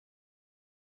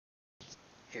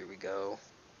Here we go.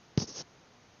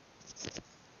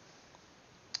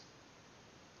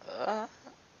 You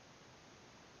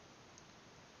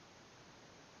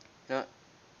know what?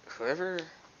 Whoever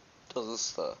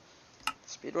does the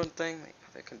speedrun thing,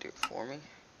 they can do it for me.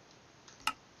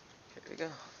 Here we go.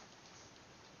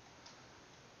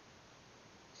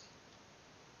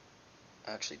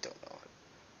 I actually don't know it.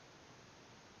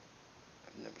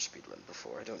 I've never speedrun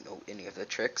before. I don't know any of the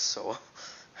tricks, so.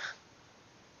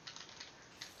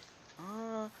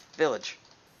 Village.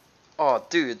 Oh,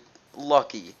 dude,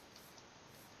 lucky.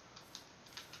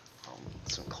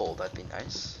 Some coal, that'd be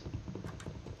nice.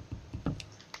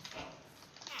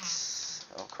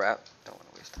 Oh crap, don't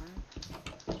want to waste time.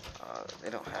 They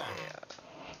don't have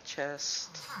a chest.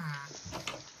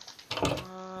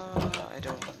 I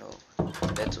don't know.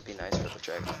 Beds would be nice for the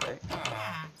dragonfly.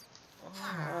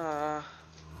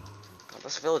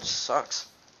 This village sucks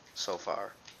so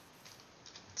far.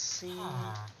 Let's see.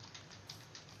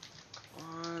 Come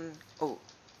on. Oh.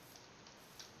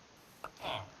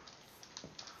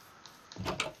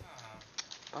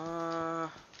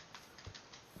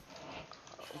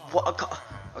 What?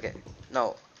 Okay,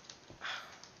 no.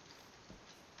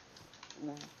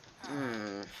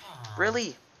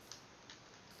 Really?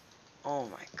 Oh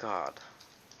my god.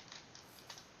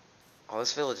 Oh,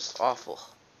 this village is awful.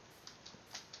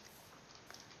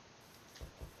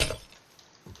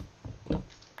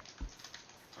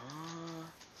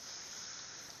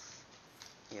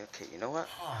 Yeah, okay, you know what?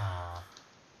 Oh,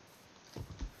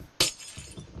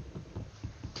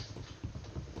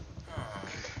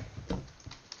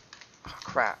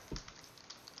 crap.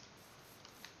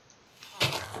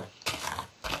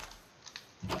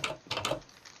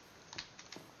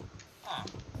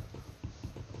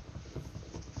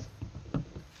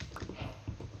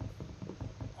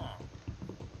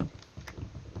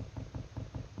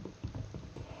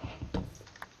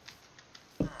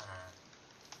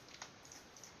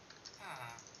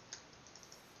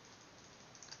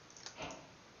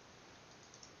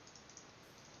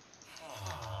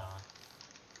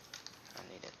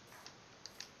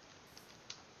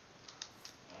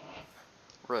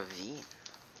 Ravine.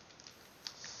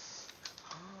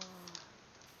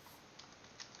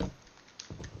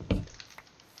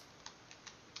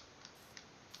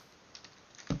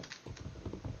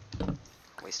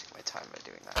 Wasting my time by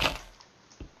doing that.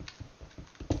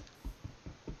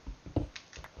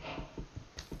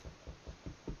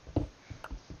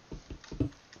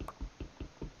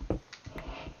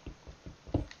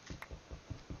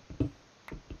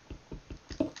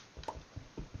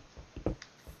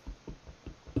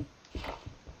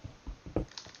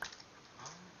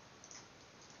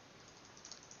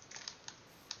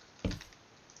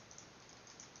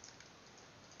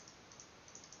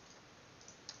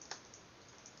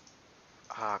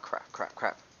 Ah, crap.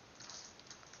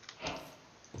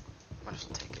 Might as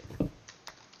well take it.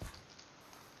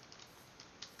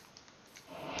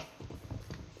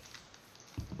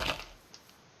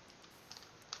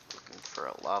 Looking for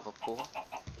a lava pool.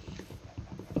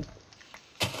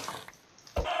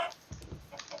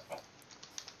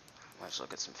 Might as well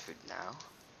get some food now.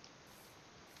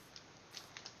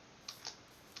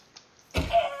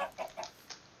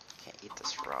 Can't eat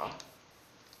this raw.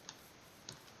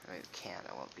 I mean, it can.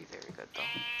 It won't be very good though.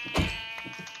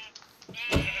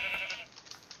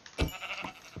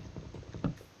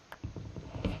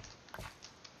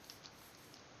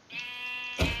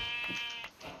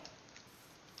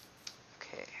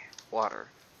 Okay, water.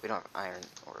 We don't have iron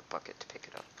or a bucket to pick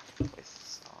it up with.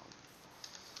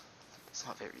 It's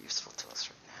not very useful to us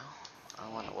right now.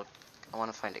 I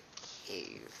want to find a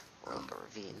cave or like a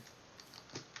ravine.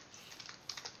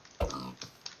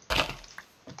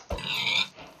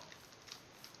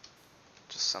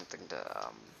 Just something to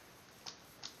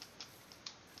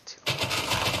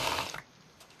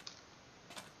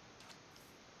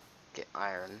get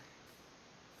iron.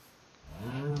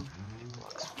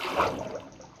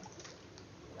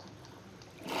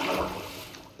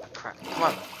 Crap, come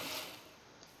on.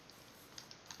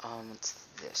 What's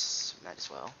this? Might as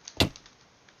well.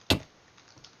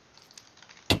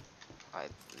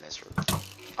 Miserable.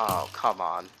 Oh, come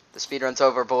on. The speedrun's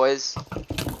over, boys.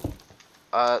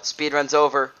 Speedrun's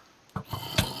over.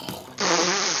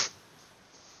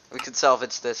 We can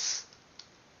salvage this.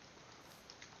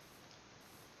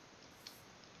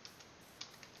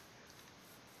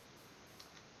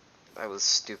 That was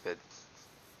stupid.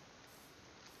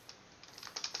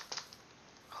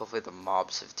 Hopefully the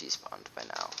mobs have despawned by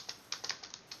now.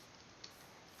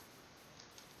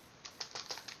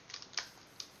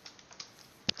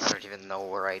 I don't even know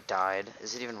where I died.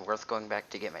 Is it even worth going back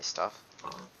to get my stuff?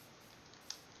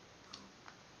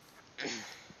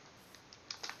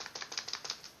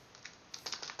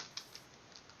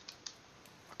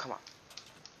 Come on.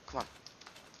 Come on.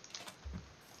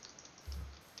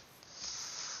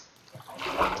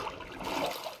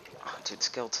 Oh, dude,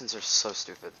 skeletons are so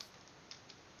stupid.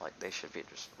 Like, they should be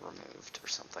just removed or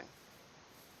something.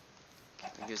 Can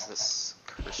we use this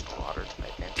cursed water to my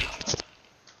advantage?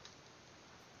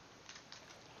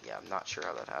 Yeah, I'm not sure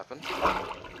how that happened.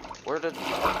 Where did...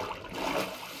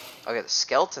 Okay, the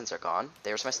skeletons are gone.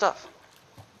 There's my stuff.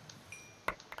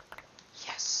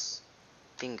 Yes.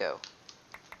 Bingo.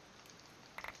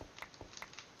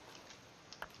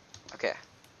 Okay.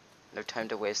 No time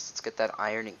to waste. Let's get that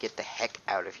iron and get the heck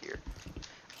out of here.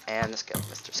 And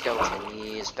Mr. Skeleton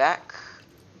is back.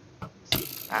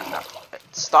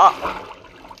 Stop!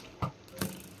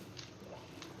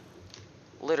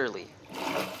 Literally.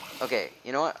 Okay,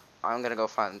 you know what? I'm gonna go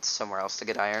find somewhere else to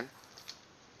get iron.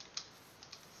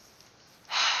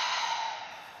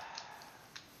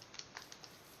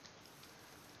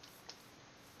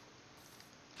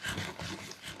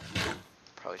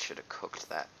 Probably should have cooked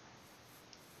that.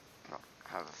 I don't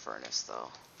have a furnace though.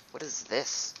 What is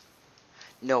this?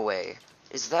 No way.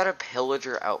 Is that a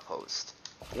pillager outpost?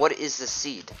 What is the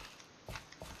seed?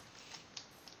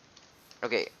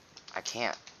 Okay, I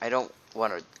can't. I don't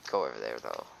want to go over there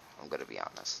though. I'm gonna be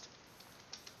honest.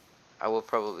 I will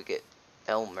probably get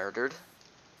murdered.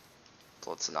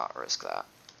 So let's not risk that.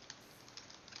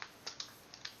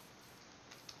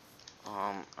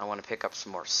 I want to pick up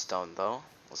some more stone though.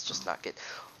 Let's just not get...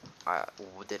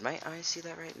 did my eye see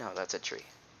that right? No, that's a tree.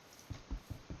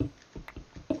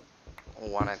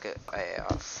 Want to get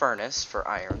a furnace for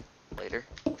iron later.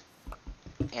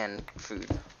 And food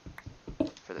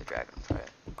for the dragonfly.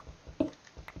 Okay,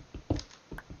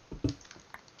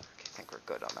 I think we're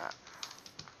good on that.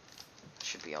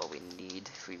 Should be all we need.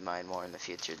 If we mine more in the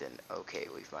future, then okay,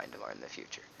 we've mined more in the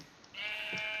future.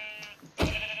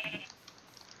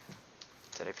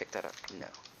 Did I pick that up? No.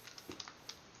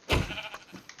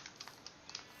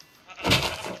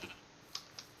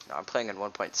 No, I'm playing on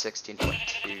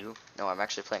 1.16.2. No, I'm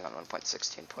actually playing on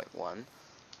 1.16.1.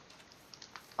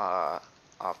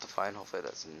 Optifine, hopefully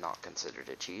that's not considered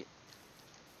a cheat.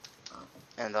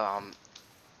 And,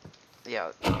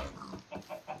 yeah.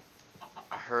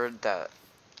 I heard that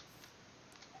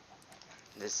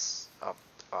this,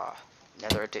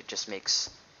 netherite just makes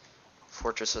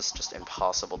fortresses just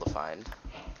impossible to find.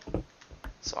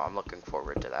 So I'm looking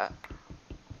forward to that.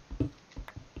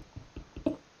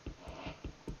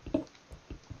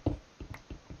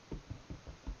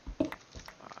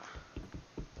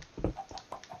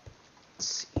 Let's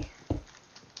see.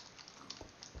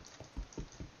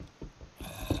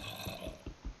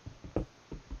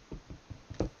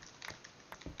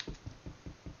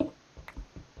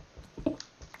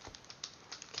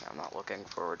 Okay, I'm not looking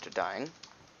forward to dying.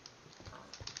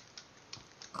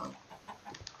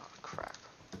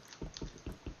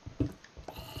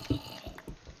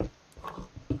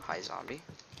 Hi, zombie.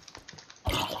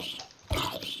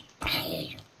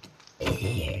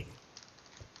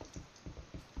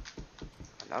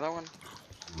 Another one?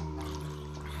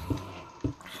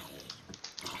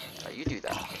 Oh, you do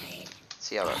that.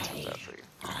 See how that turns out for you.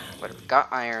 But we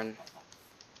got iron.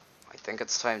 I think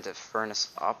it's time to furnace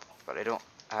up, but I don't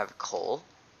have coal.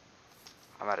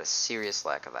 I'm at a serious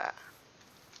lack of that.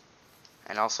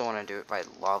 And I also want to do it by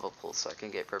lava pool so I can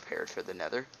get prepared for the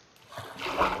nether.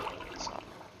 So,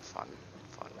 fun,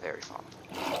 very fun.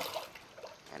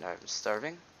 And I'm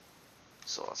starving,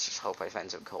 so let's just hope I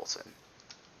find some coal soon.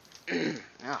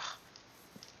 Ugh.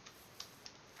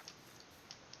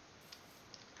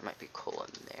 There might be coal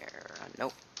in there.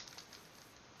 Nope.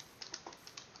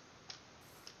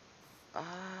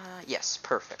 Yes,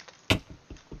 perfect.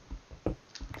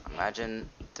 Imagine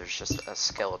there's just a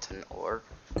skeleton ore,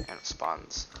 and it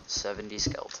spawns 70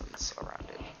 skeletons around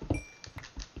it.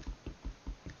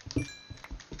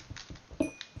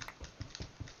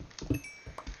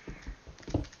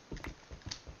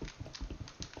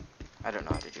 I don't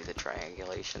know how to do the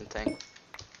triangulation thing.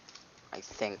 I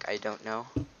think I don't know.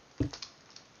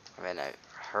 I mean, I've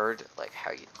heard, like,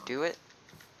 how you do it.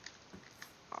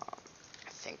 I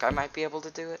think I might be able to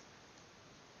do it.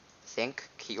 Think,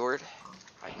 keyword.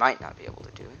 I might not be able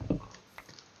to do it.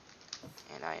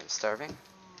 And I am starving.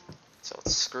 So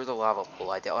let's screw the lava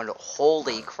pool idea. Oh no,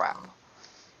 holy crap.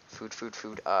 Food, food,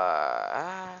 food.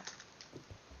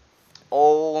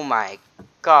 Oh my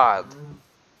god.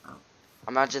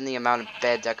 Imagine the amount of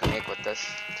beds I can make with this.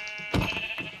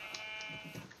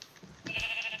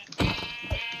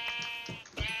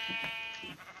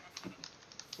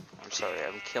 I'm sorry,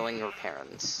 I'm killing your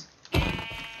parents.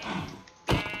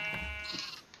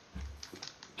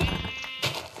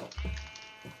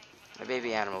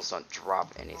 baby animals don't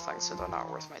drop anything, so they're not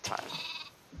worth my time.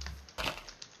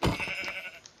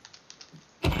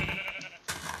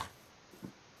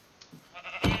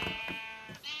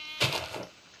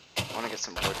 I want to get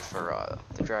some wood for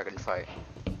the dragon fight,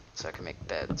 so I can make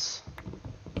beds.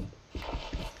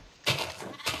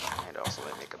 And also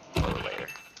make a bow later.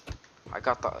 I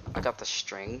got the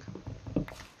string.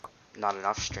 Not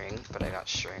enough string, but I got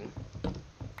string.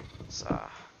 So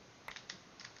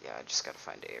yeah, I just gotta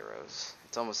find arrows.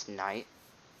 It's almost night.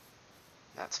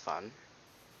 That's fun.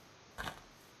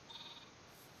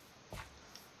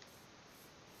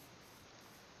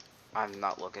 I'm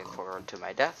not looking forward to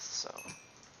my death, so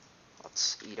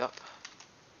let's eat up.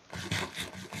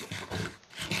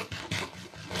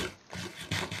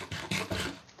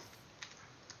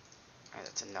 Alright,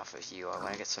 that's enough of you. I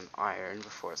want to get some iron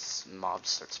before mobs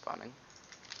start spawning.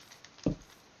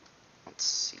 Let's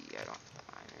see, I don't have the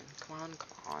iron. Come on,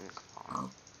 come on, come on.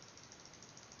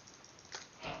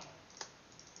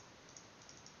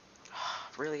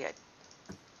 Really,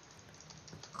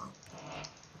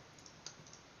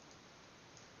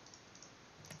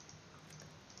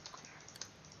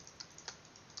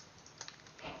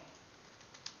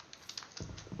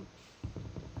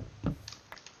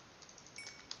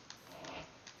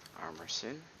 armor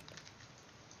soon.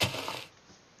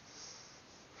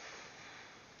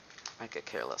 I could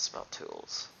care less about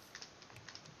tools.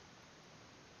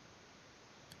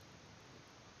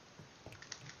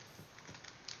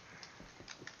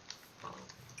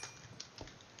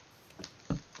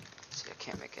 See, I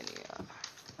can't make any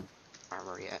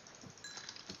armor yet.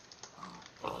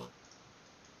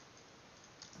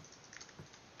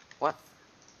 What?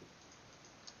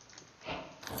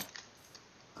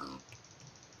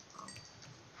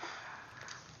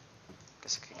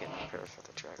 Guess I could get prepared for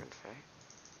the dragon fight.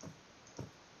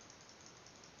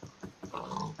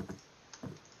 Alright,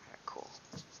 cool.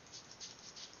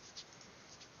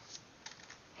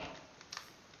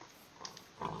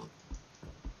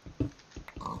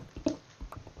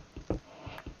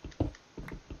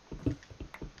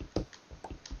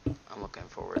 I'm looking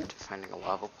forward to finding a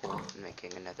lava pool and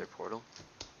making another portal.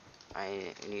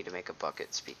 I need to make a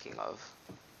bucket, speaking of.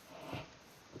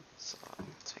 So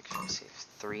let's make sure we save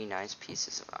 3 nice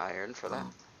pieces of iron for that.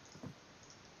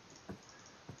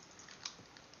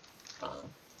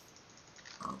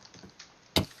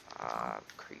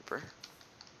 Creeper.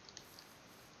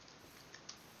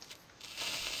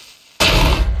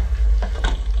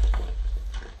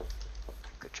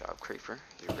 Good job, Creeper.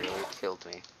 You really killed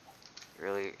me. You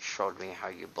really showed me how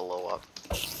you blow up.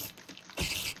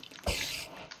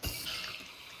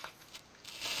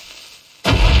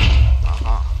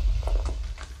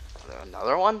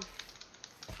 Another one?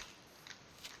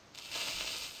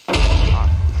 Aw,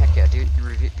 heck yeah, dude.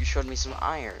 You showed me some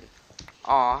iron.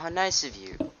 Aw, how nice of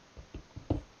you.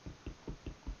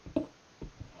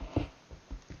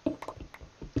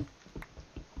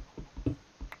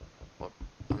 Well,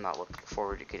 I'm not looking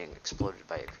forward to getting exploded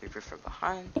by a creeper from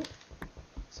behind,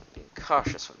 so I'm being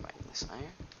cautious with mining this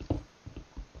iron.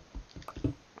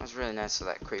 That was really nice of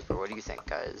that creeper. What do you think,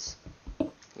 guys?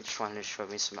 He just wanted to show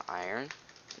me some iron,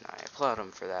 and I applaud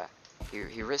him for that.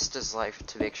 He risked his life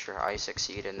to make sure I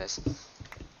succeed in this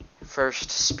first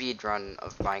speed run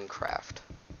of Minecraft.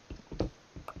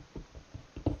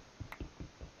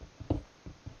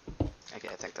 Okay,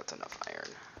 I think that's enough iron.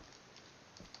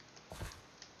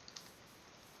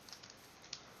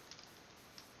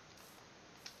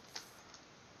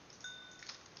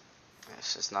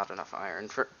 This is not enough iron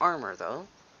for armor, though.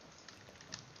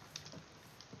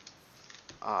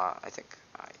 I think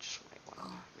I just might want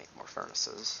to make more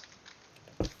furnaces.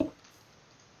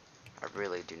 I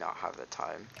really do not have the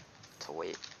time to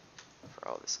wait for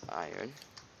all this iron.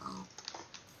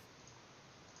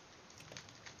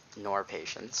 Nor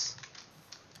patience.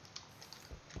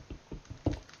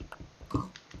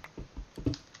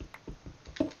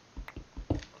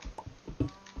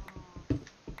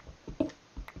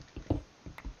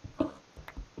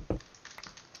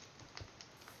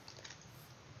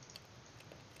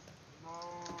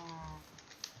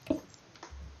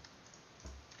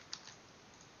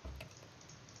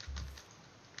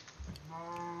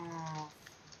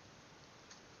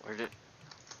 Where did...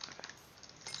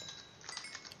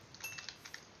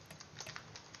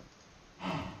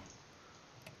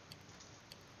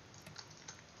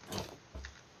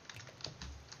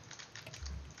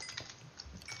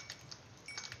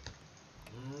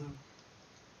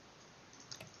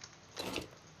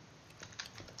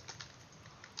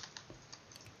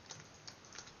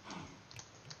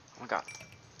 Oh my god.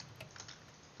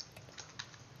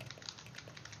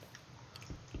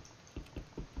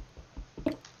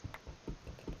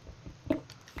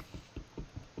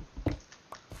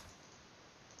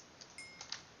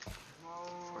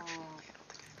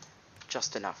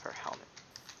 just enough for a helmet.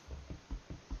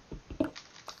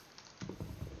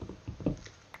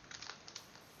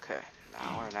 Okay,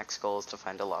 now our next goal is to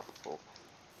find a lava pool.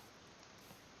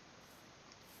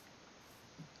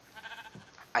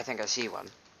 I think I see one.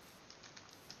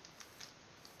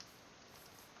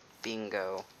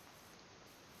 Bingo.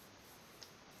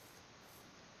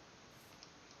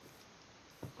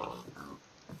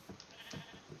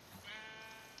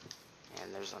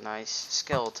 And there's a nice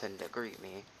skeleton to greet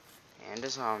me, and a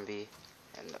zombie,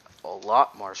 and a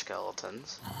lot more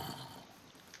skeletons.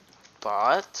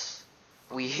 But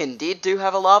we indeed do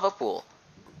have a lava pool,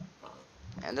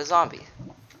 and a zombie.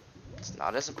 It's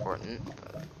not as important,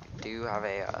 but we do have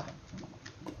a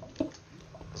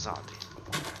zombie.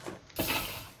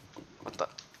 What the?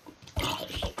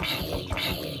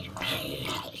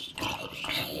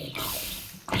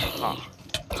 Huh.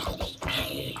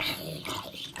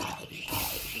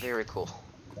 Very cool.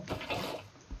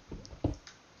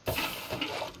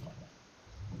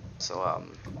 So, I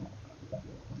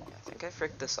think I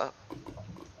fricked this up.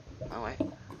 Oh, wait.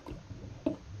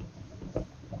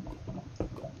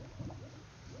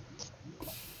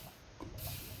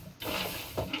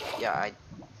 Yeah,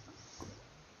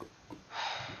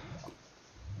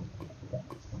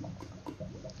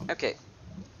 Okay.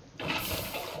 You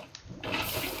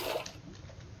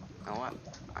know what?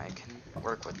 I can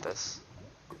work with this.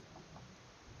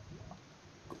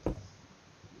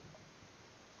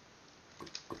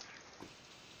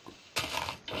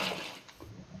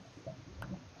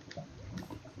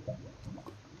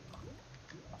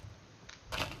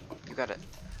 You got it.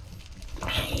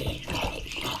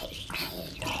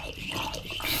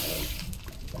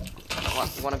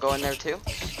 You want to go in there too?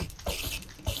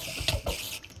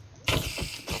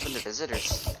 Open to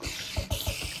visitors.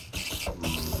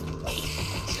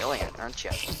 Salient, aren't you?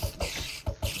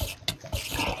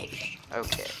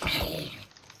 Okay.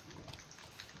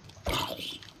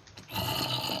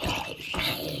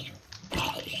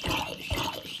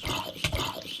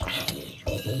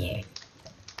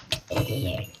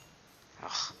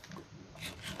 Ugh.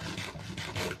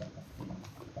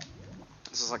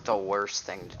 This is like the worst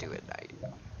thing to do at night.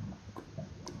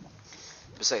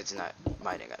 Besides not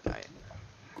mining at night.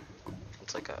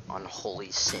 It's like an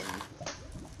unholy sin.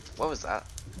 What was that?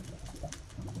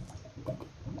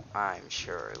 I'm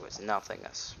sure it was nothing a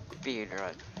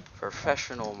speedrun,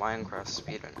 professional Minecraft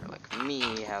speedrunner like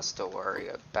me has to worry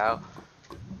about.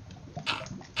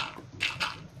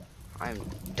 I'm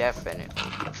definitely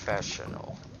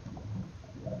professional.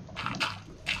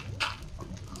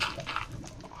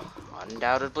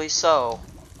 Undoubtedly so.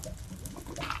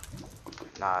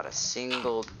 Not a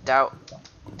single doubt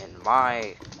in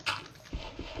my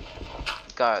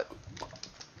gut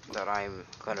that I'm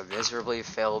gonna miserably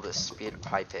fail this speed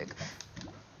high pick.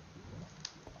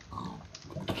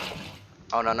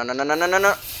 Oh no no no no no no no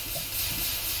no!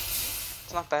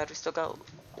 It's not bad, we still got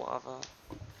lava.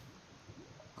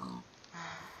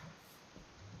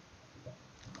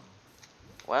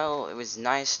 Well, it was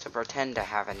nice to pretend to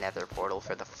have a nether portal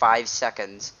for the 5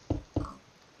 seconds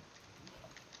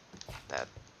that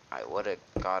I would have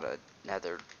got a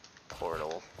nether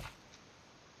portal.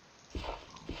 I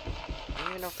don't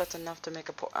even know if that's enough to make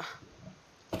a portal.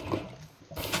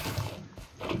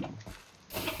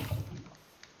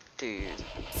 Dude.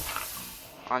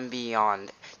 I'm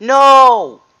beyond.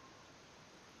 No!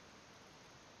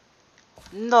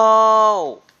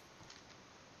 No!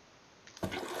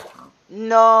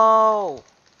 No!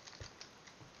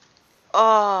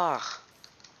 Ugh.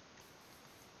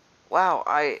 Wow,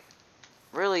 I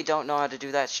really don't know how to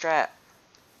do that strat.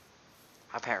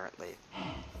 Apparently.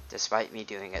 Despite me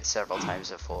doing it several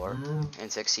times before and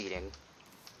succeeding.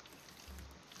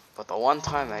 But the one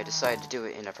time I decided to do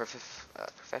it in a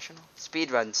professional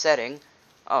speedrun setting,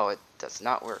 oh, it does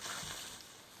not work.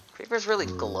 Creepers really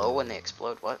glow when they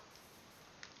explode. What?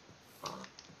 Oh,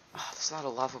 that's not a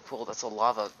lava pool, that's a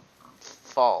lava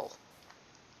fall.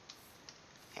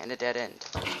 And a dead end.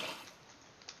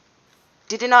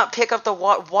 Did it not pick up the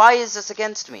water? Why is this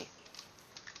against me?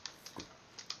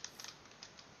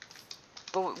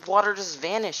 But water just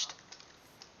vanished.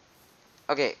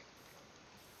 Okay.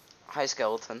 Hi,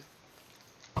 skeleton.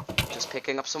 Just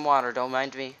picking up some water, don't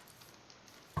mind me.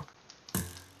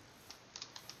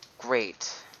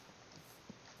 Great.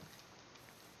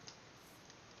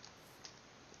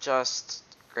 Just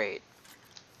great.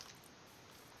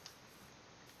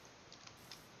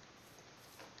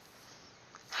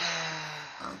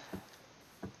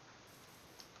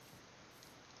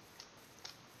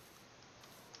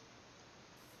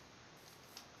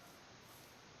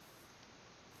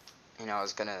 You know,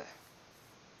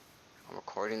 I'm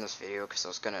recording this video because I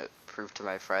was gonna prove to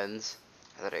my friends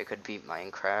that I could beat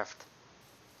Minecraft.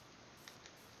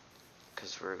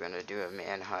 Because we're gonna do a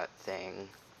manhunt thing.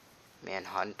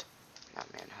 Manhunt?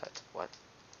 Not manhunt. What?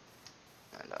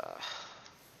 And,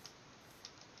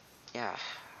 yeah,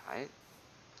 I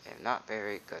am not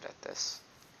very good at this.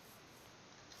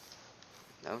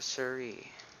 No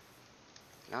siree.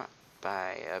 Not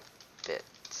by a bit.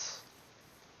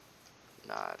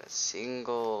 Not a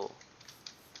single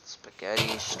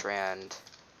spaghetti strand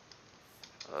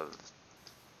of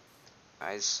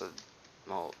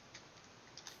isomal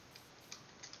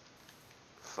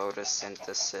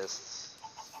photosynthesis.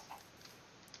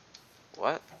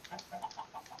 What?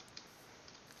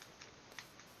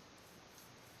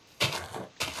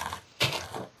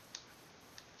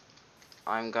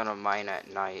 I'm gonna mine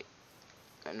at night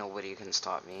and nobody can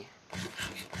stop me.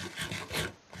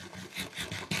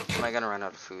 Am I gonna run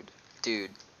out of food?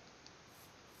 Dude.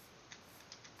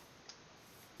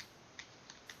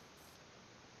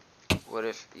 What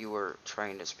if you were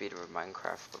trying to speedrun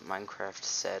Minecraft, but Minecraft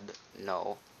said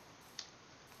no?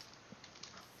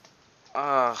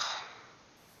 It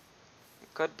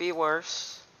could be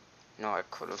worse. No, I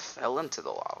could have fell into the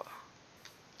lava.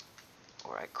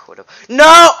 Or I could have...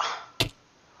 No!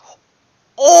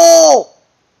 Oh!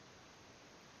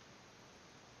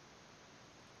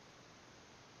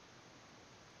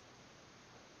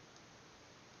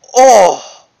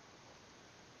 Oh!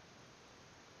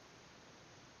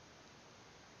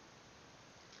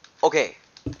 Okay.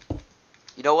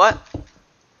 You know what?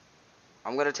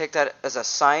 I'm gonna take that as a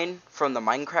sign from the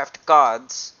Minecraft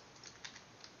gods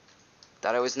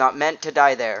that I was not meant to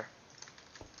die there.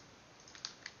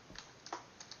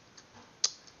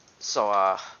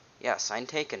 So, yeah, sign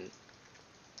taken.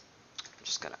 I'm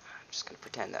just gonna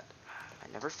pretend that I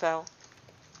never fell.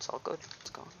 It's all good.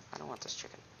 It's gone. I don't want this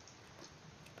chicken.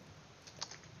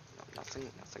 No,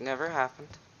 nothing ever happened.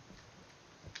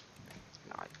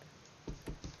 No,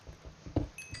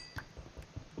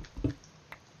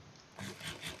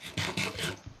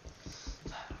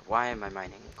 Why am I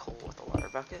mining coal with a water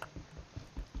bucket?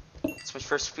 It's my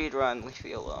first speed run. Leave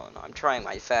me alone. I'm trying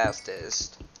my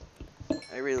fastest.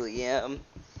 I really am.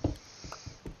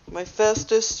 My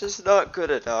fastest is not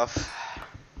good enough.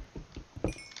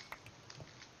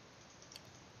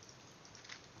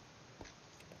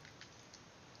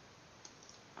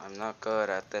 I'm not good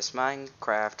at this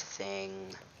Minecraft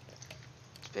thing.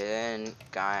 It's been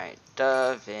kind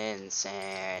of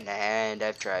insane, and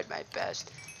I've tried my best.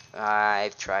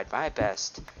 I've tried my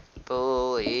best.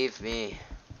 Believe me,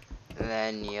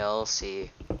 then you'll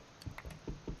see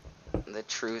the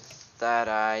truth that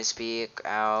I speak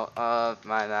out of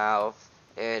my mouth.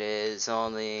 It is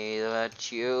only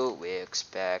what you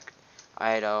expect.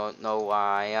 I don't know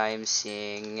why I'm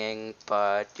singing,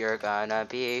 but you're gonna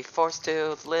be forced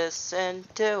to listen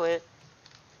to it.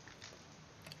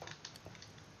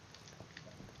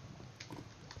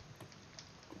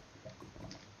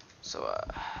 So,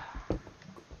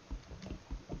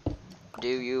 do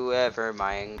you ever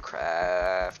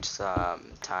Minecraft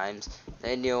sometimes?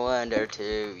 Then you wonder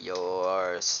to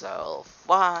yourself,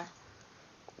 why?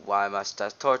 Why must I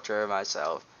torture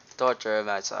myself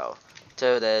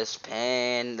to this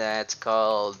pain that's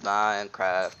called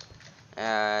Minecraft?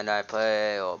 And I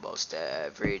play almost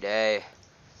every day.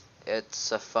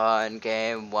 It's a fun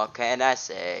game, what can I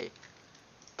say?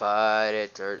 But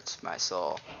it hurts my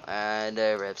soul, and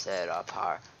it rips it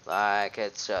apart like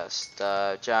it's just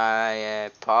a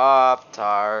giant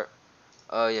Pop-Tart.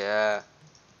 Oh yeah.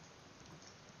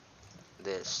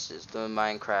 This is the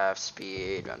Minecraft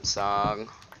speedrun song.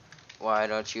 Why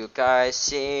don't you guys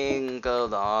sing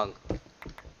along?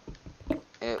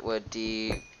 It would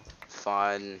be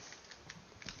fun.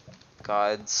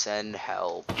 God send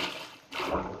help.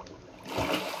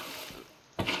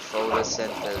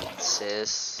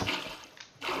 Photosynthesis.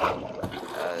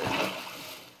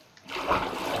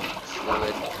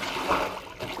 Fluid.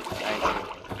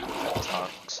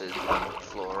 Toxic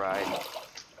fluoride.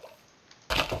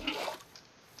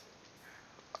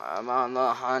 I'm on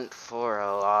the hunt for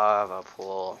a lava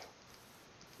pool.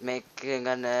 Making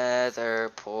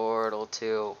another portal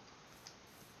to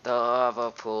the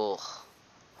lava pool.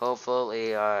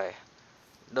 Hopefully I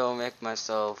don't make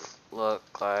myself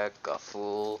look like a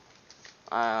fool.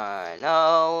 I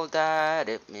know that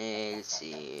it may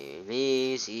seem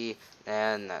easy,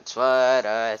 and that's what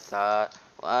I thought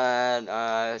when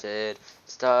I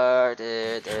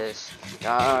started this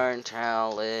darn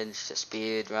challenge to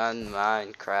speedrun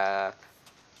Minecraft.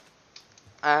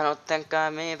 I don't think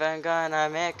I'm even gonna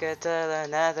make it to the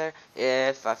nether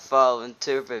if I fall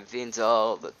into ravines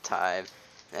all the time.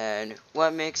 And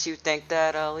what makes you think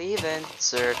that I'll even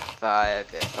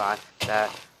survive if I'm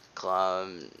that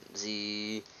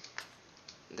clumsy?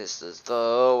 This is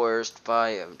the worst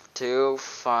biome to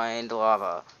find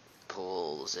lava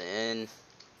pools in.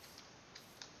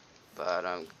 But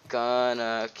I'm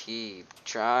gonna keep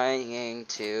trying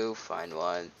to find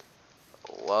one.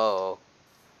 Whoa.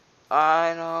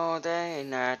 I know they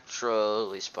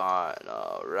naturally spawn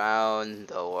around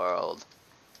the world.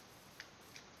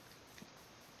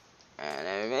 And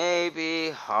it may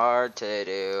be hard to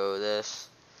do this,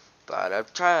 but I'm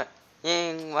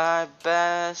trying my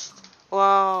best.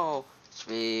 Whoa,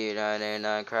 speedrunning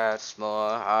Minecraft's more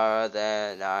hard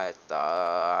than I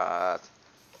thought.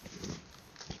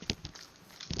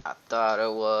 I thought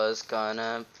it was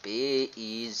gonna be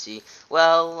easy.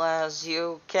 Well, as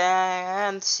you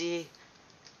can see,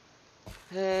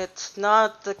 it's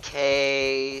not the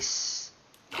case.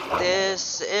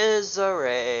 This is a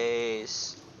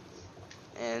race.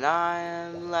 And I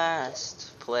am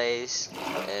last place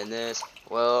in this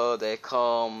world they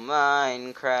call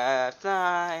Minecraft.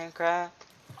 Minecraft.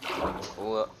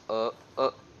 Whoa, oh,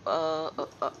 oh, oh, oh,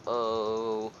 oh,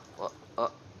 oh. Whoa,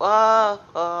 oh,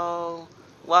 whoa.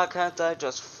 Why can't I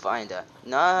just find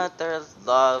another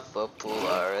lava pool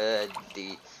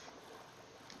already?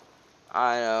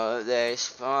 I know they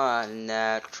spawn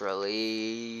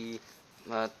naturally,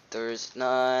 but there's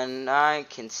none I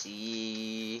can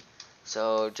see.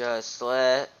 So just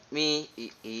let me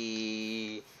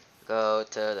go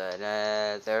to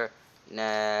the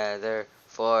nether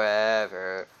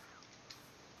forever.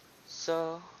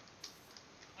 So,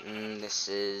 this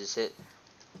is it.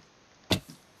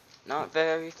 Not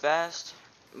very fast,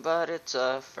 but it's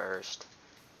a first.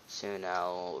 Soon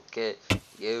I'll get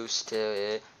used to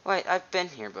it. Wait, I've been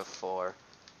here before.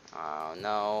 Oh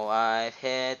no, I've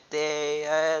hit the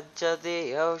edge of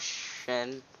the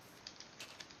ocean.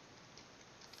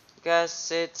 Guess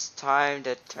it's time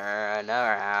to turn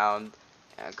around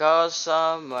and go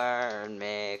somewhere and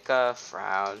make a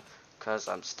frown, 'cause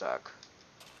I'm stuck.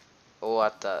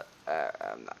 What the?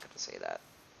 I'm not gonna say that.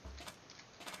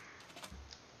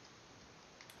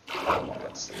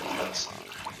 That's the end of the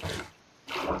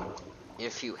song.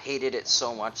 If you hated it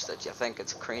so much that you think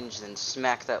it's cringe, then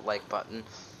smack that like button.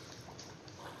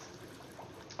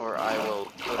 Or I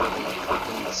will literally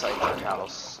poop inside your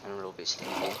house and it'll be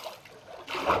stinky.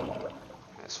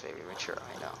 That's very mature,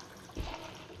 I know.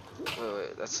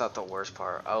 Wait, that's not the worst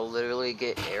part. I'll literally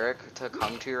get Eric to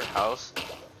come to your house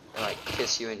and like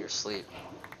kiss you in your sleep.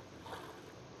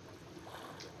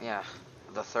 Yeah,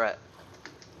 the threat.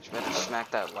 You better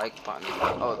smack that like button.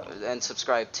 Oh, and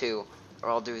subscribe too, or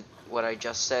I'll do what I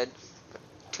just said, but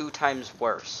 2 times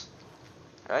worse.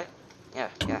 Right? Yeah.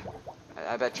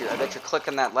 I bet you're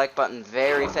clicking that like button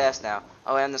very fast now.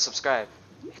 Oh, and the subscribe.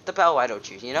 Hit the bell, why don't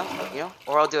you? You know?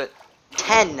 Or I'll do it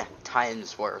 10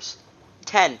 times worse.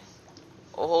 10.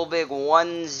 A whole big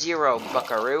 10,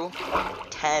 buckaroo.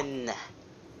 10.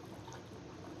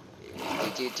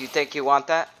 Do you think you want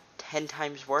that? 10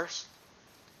 times worse?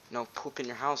 No poop in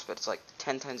your house, but it's like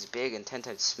 10 times big and 10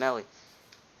 times smelly.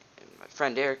 And my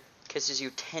friend Eric kisses you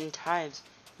 10 times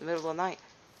in the middle of the night.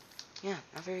 Yeah,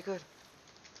 not very good.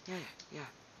 Yeah. Yeah.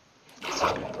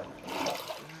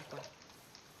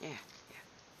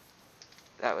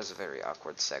 That was a very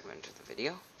awkward segment of the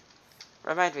video.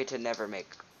 Remind me to never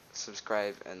make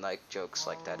subscribe and like jokes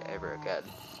like that ever again.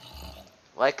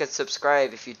 Like and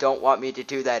subscribe if you don't want me to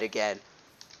do that again.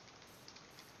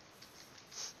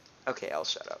 Okay, I'll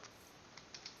shut up.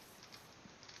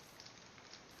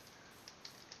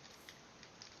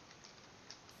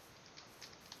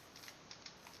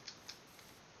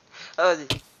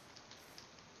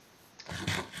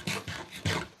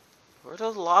 Where do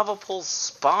lava pools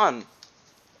spawn?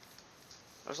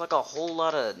 There's like a whole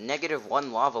lot of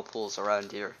 -1 lava pools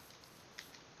around here.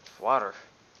 Water.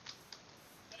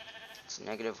 It's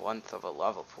 -1/1 of a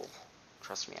lava pool.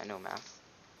 Trust me, I know math.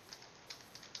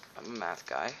 I'm a math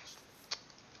guy.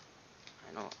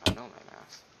 I know my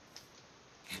math.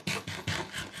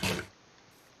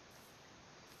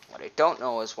 What I don't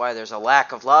know is why there's a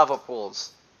lack of lava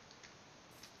pools.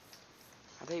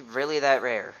 Are they really that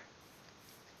rare?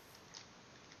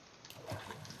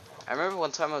 I remember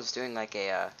one time I was doing like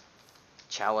a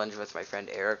challenge with my friend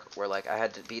Eric where like I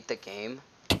had to beat the game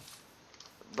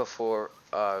before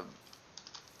my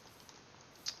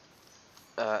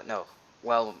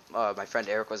friend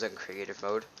Eric was in creative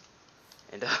mode,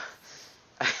 and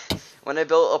when I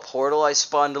built a portal I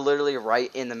spawned literally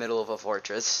right in the middle of a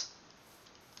fortress.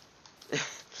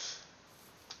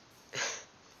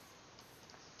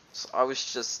 So I was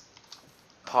just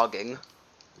pogging.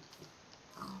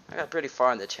 I got pretty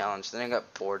far in the challenge, then I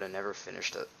got bored and never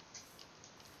finished it.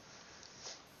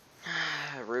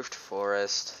 Roofed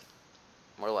forest.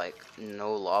 More like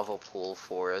no lava pool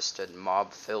forest and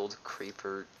mob-filled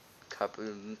creeper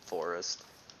kaboom forest.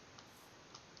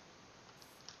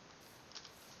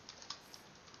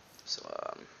 So,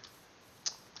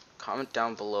 comment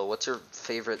down below, what's your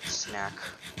favorite snack?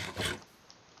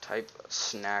 Type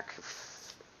snack.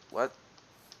 What?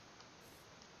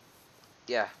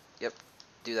 Yeah, yep,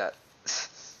 do that.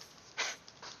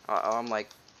 I'm like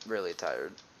really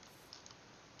tired.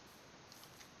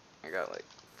 I got like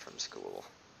from school.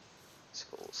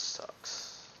 School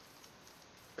sucks.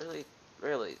 Really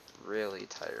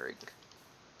tiring.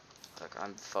 Like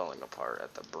I'm falling apart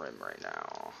at the brim right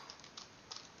now.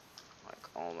 Like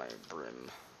all my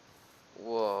brim.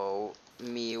 Whoa,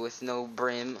 me with no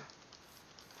brim.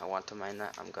 I want to mine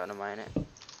that. I'm gonna mine it.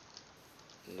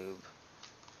 Noob.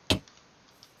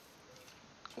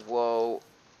 Whoa,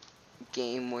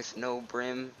 game with no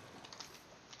brim.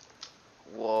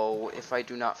 Whoa, if I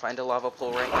do not find a lava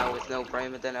pool right now with no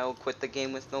brim, then I will quit the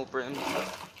game with no brim.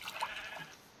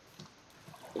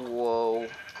 Whoa,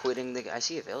 quitting the... I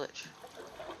see a village.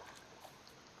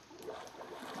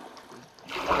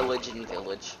 Pillage and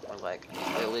village, or like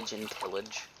village and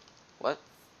pillage. What?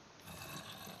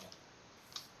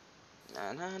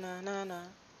 Na na na na na.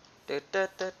 Da da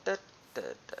da da da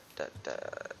da da da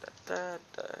da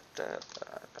da da.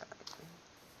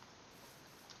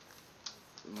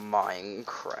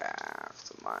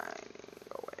 Minecraft mining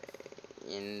away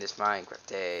in this Minecraft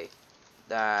day.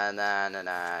 Da na na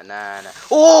na na na.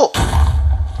 Oh!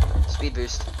 Speed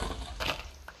boost.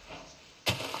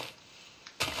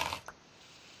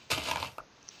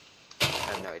 I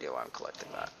have no idea why I'm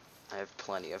collecting that. I have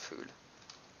plenty of food.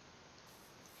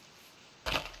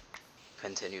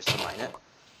 Continues to mine it.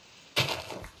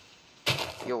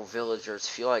 Yo, villagers,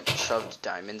 if you like shoved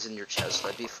diamonds in your chest,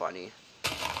 that'd be funny.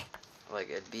 Like,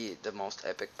 it'd be the most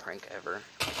epic prank ever.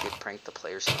 If you'd prank the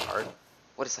players so hard.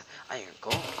 What is that? Iron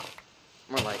gold.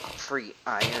 More like free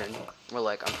iron. More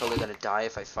like I'm probably gonna die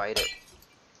if I fight it.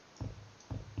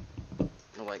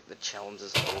 More like the challenge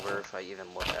is over if I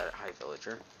even look at it. Hi,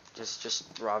 villager. Just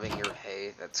robbing your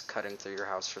hay that's cutting through your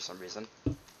house for some reason.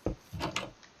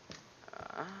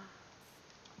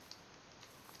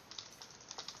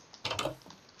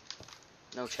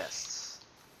 No chests.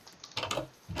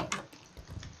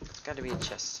 There's gotta be a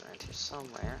chest around here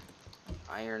somewhere.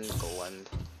 Iron golem.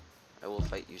 I will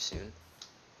fight you soon.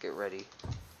 Get ready.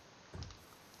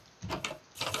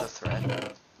 The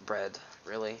thread. Bread.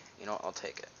 Really? You know what? I'll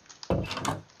take it.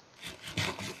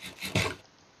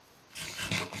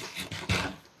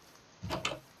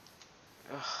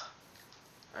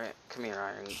 Alright, come here,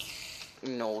 Iron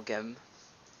Nolgem.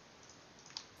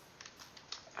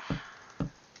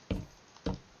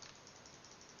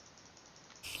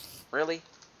 Really?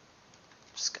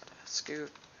 Just gotta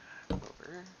scoot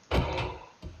over.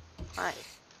 Hi.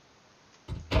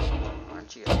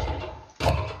 Aren't you guys here?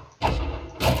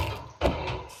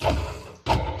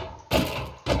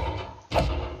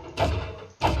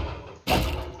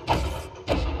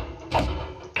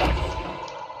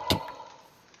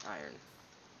 Iron.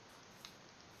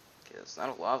 Okay, it's not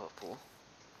a lava pool.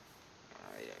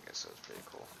 Yeah, I guess that was pretty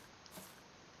cool.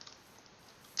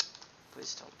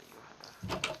 Please tell me you have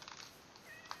a...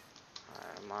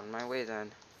 I'm on my way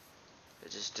then. I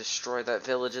just destroy that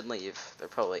village and leave. They're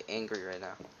probably angry right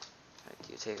now. Like,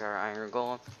 you take our iron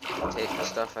golem, take the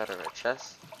stuff out of our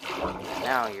chest, and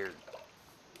now you're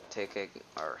taking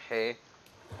our hay,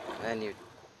 and then you...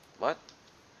 What?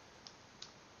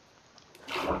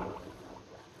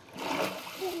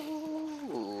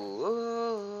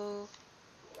 Ooh.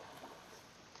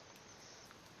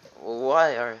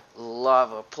 Why are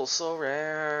lava pools so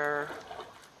rare?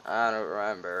 I don't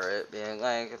remember it being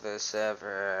like this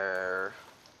ever.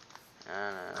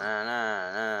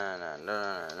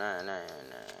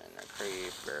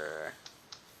 Creeper.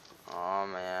 Oh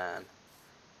man.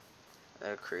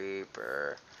 The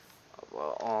creeper.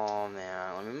 Well, oh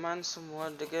man. Let me mine some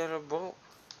wood to get a boat.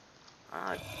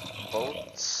 I like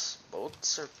boats.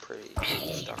 Boats are pretty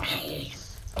good stuff.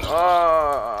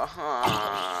 Oh.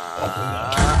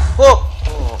 Whoa!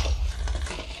 Oh.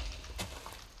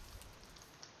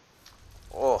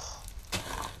 Oh.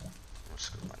 Let's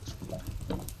go find some wood.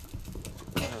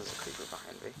 There's a creeper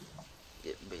behind me.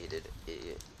 Get baited,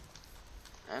 idiot.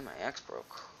 And my axe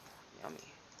broke. Yummy.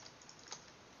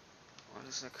 What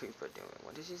is that creeper doing?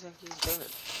 What does he think he's doing?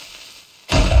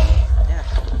 Yeah.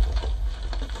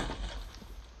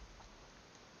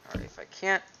 Alright, if I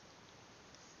can't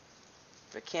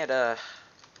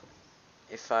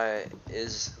if I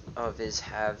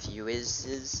have you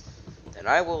is, then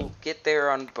I will get there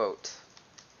on boat.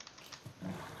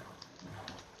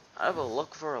 I will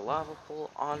look for a lava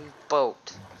pool on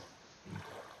boat.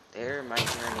 There my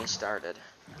journey started.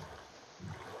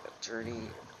 A journey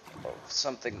of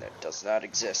something that does not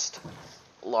exist.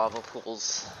 Lava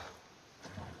pools.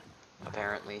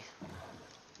 Apparently.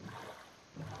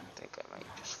 I think I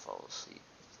might just fall asleep.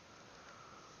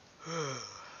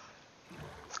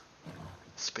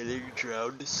 Spinning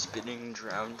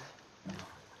drowned.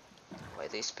 Why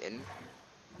they spin?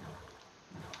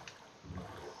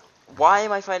 Why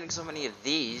am I finding so many of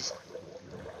these,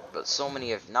 but so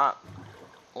many of not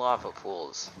lava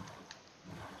pools?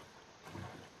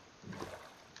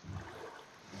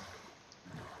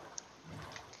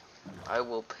 I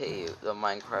will pay the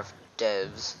Minecraft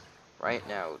devs right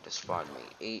now to spawn me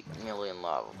 8 million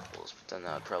lava pools, but then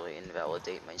that would probably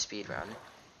invalidate my speedrun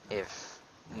if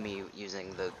me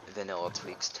using the Vanilla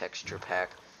Tweaks texture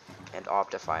pack and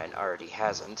Optifine already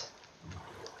hasn't.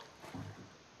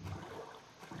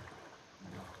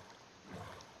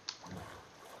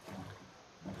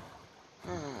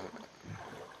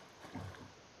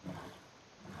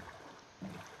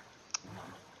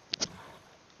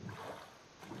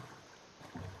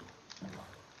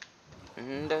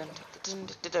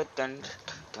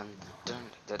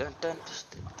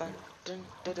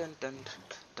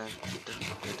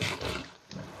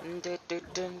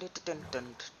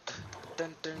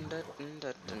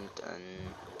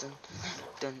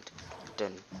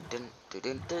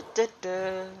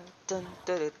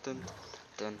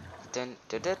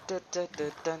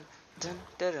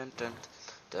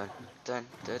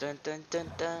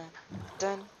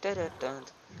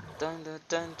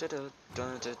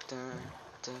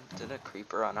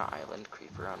 Creeper on an island,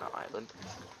 creeper on an island.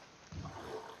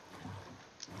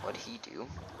 What'd he do?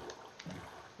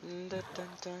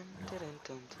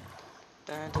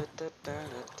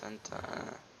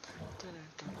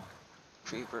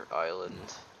 Creeper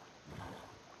Island.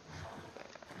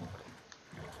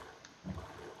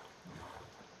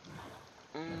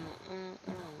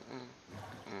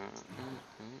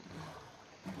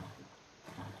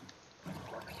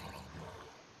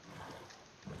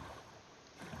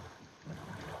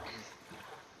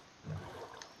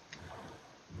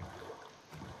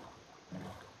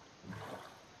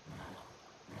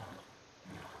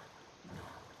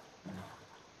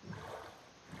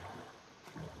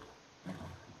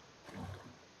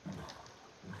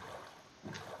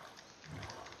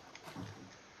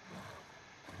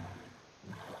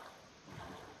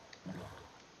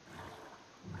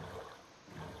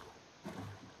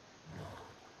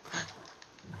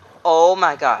 Oh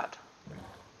my god.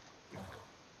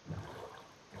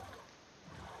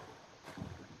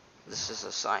 This is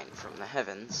a sign from the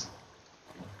heavens.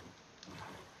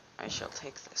 I shall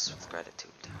take this with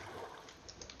gratitude.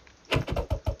 There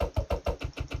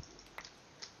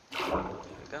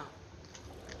we go.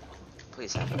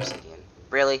 Please have obsidian.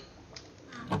 Really?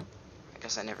 I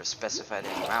guess I never specified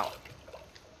any amount.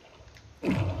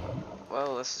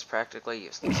 Well, this is practically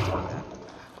useless to me then.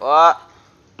 What?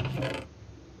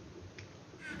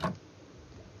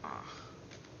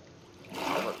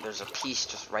 Look, there's a piece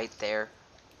just right there.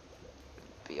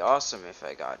 It'd be awesome if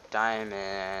I got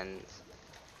diamonds,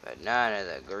 but none of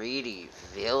the greedy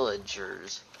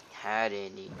villagers had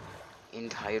any.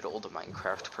 Entitled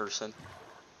Minecraft person.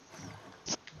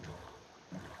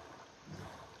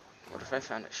 What if I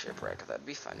found a shipwreck? That'd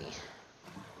be funny.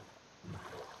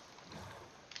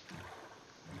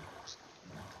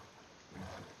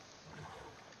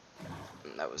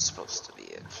 And that was supposed to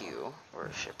be a queue where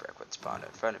a shipwreck would spawn in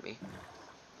front of me.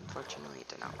 Unfortunately, it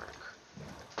did not work.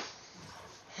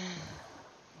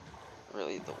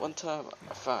 Really, the one time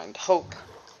I find hope,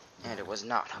 and it was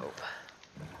not hope.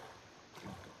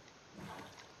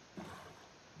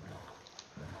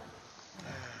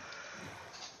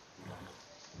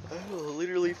 I will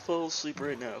literally fall asleep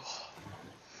right now.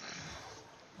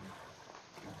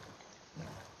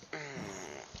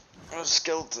 Those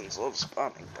skeletons love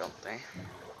spawning, don't they?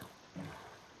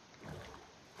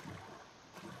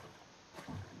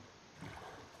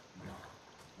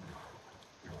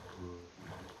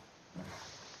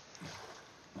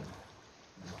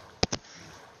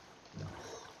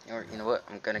 Or, you know what?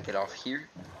 I'm gonna get off here.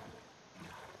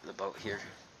 The boat here.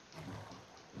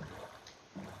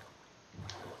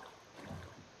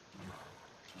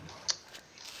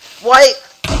 Wait!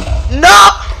 No!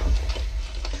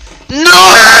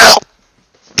 No!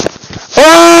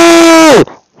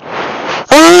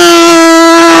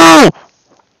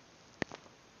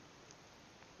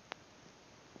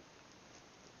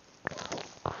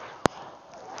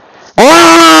 Oh!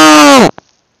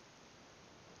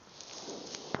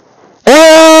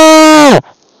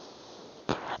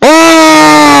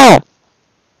 Ah!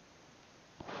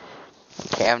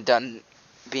 Okay, I'm done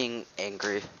being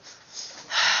angry.